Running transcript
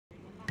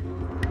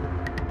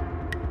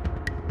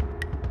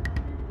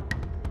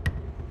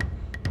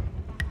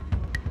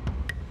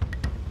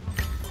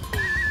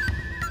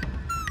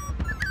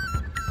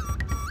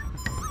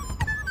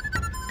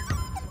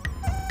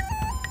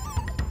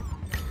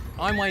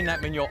I'm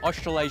Knapman, your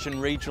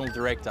Australasian Regional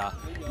Director.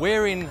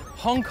 We're in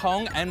Hong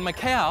Kong and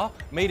Macau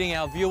meeting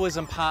our viewers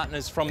and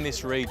partners from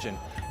this region.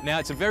 Now,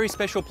 it's a very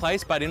special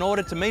place, but in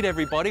order to meet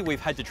everybody, we've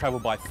had to travel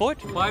by foot,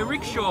 by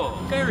rickshaw,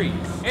 ferries,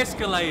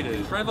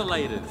 escalators,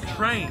 travelators,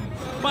 trains,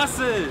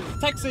 buses,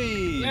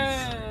 taxis.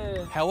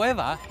 Yeah.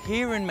 However,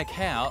 here in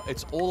Macau,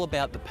 it's all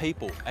about the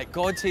people. At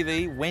God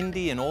TV,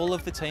 Wendy and all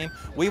of the team,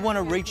 we want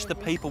to reach the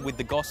people with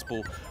the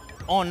gospel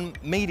on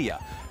media.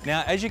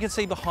 Now, as you can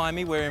see behind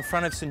me, we're in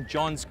front of St.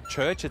 John's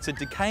Church. It's a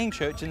decaying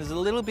church and it's a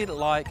little bit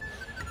like,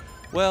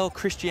 well,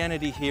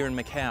 Christianity here in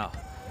Macau.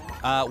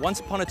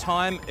 Once upon a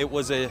time, it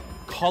was a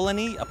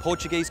colony, a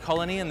Portuguese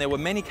colony, and there were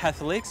many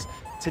Catholics.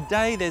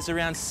 Today, there's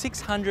around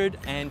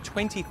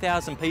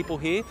 620,000 people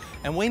here,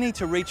 and we need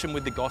to reach them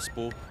with the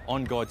gospel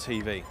on God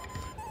TV.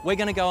 We're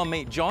going to go and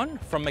meet John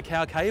from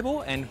Macau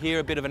Cable and hear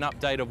a bit of an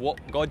update of what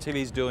God TV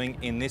is doing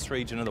in this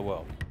region of the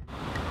world.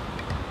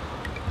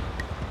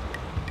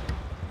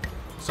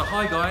 So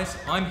hi guys,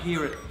 I'm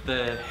here at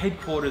the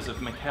headquarters of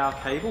Macau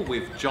Cable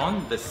with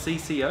John, the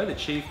CCO, the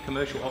Chief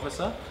Commercial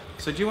Officer.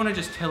 So do you want to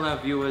just tell our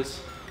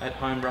viewers at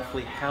home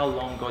roughly how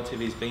long God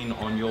TV has been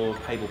on your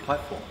cable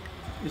platform?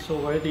 It's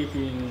already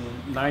been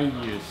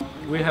 9 years.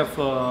 We have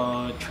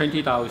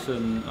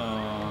 20,000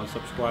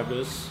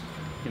 subscribers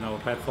in our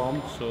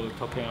platform, so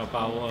talking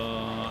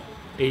about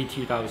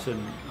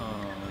 80,000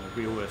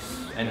 viewers.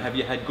 And have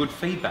you had good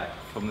feedback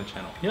from the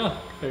channel? Yeah,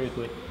 very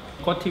good.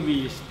 God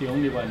TV is the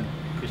only one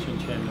Christian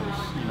channels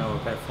in our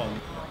platform.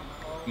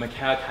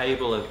 Macau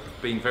Cable have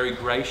been very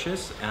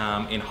gracious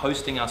in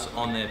hosting us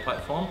on their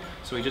platform.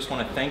 So we just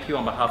want to thank you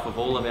on behalf of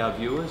all of our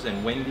viewers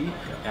and Wendy,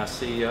 our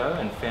CEO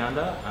and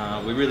founder.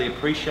 We really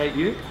appreciate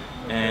you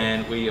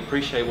and we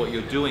appreciate what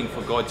you're doing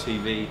for God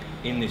TV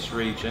in this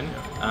region.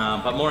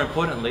 But more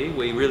importantly,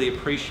 we really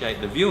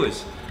appreciate the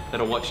viewers that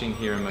are watching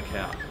here in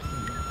Macau.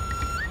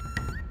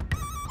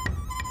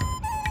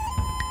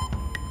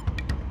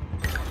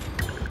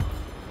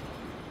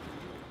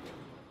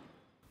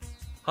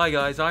 Hi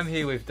guys, I'm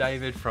here with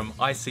David from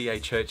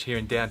ICA Church here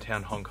in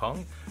downtown Hong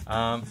Kong.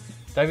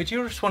 David, do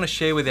you just want to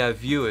share with our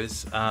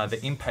viewers the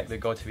impact that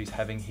God TV is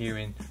having here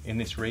in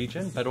this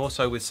region, but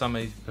also with some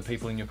of the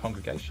people in your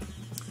congregation?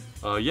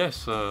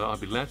 Yes, I'd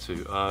be glad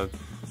to.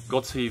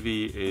 God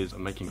TV is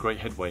making great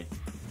headway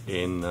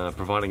in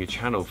providing a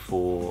channel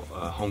for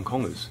Hong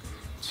Kongers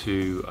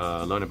to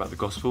learn about the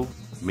gospel.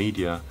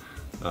 Media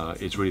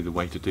is really the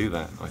way to do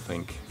that, I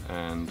think,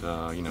 and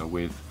you know,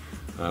 with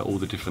all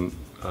the different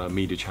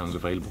media channels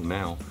available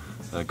now,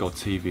 God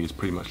TV is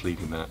pretty much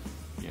leading that.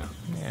 Yeah,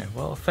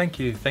 well, thank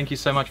you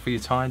so much for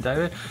your time,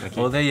 David.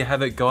 Well, there you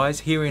have it,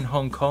 guys. Here in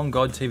Hong Kong,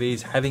 God TV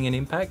is having an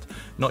impact,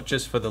 not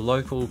just for the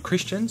local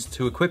Christians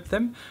to equip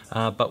them,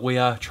 but we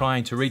are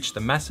trying to reach the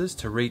masses,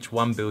 to reach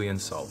 1 billion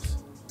souls.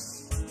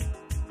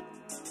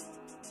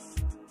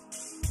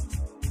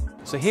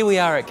 So here we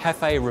are at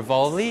Cafe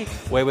Rivoli,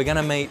 where we're going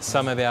to meet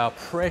some of our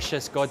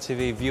precious God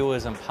TV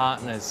viewers and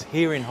partners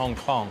here in Hong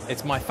Kong.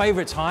 It's my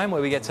favourite time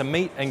where we get to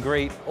meet and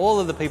greet all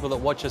of the people that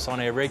watch us on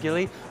air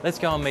regularly. Let's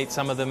go and meet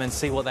some of them and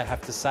see what they have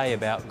to say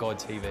about God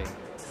TV.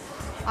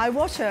 I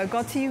watch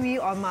God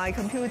TV on my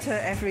computer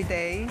every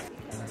day.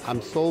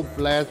 I'm so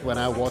blessed when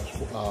I watch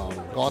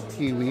God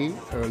TV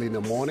early in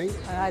the morning.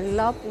 I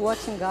love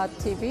watching God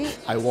TV.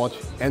 I watch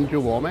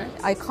Andrew Womack.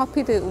 I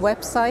copy the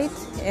website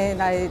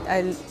and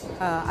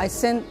I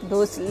send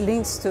those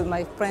links to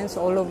my friends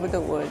all over the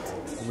world.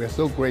 We're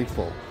so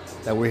grateful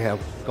that we have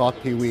God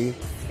TV.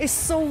 It's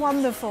so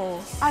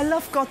wonderful. I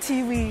love God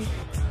TV.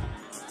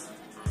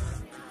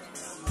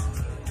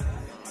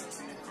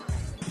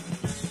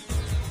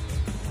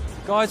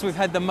 Guys, we've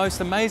had the most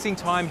amazing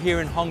time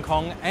here in Hong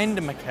Kong and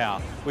Macau.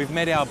 We've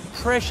met our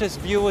precious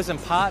viewers and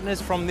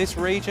partners from this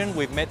region.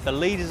 We've met the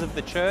leaders of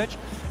the church,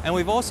 and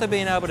we've also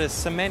been able to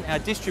cement our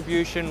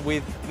distribution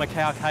with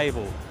Macau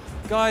Cable.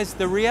 Guys,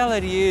 the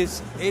reality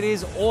is, it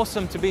is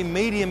awesome to be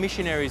media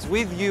missionaries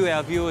with you,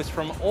 our viewers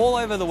from all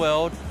over the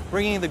world,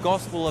 bringing the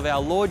gospel of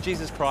our Lord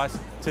Jesus Christ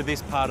to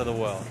this part of the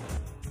world.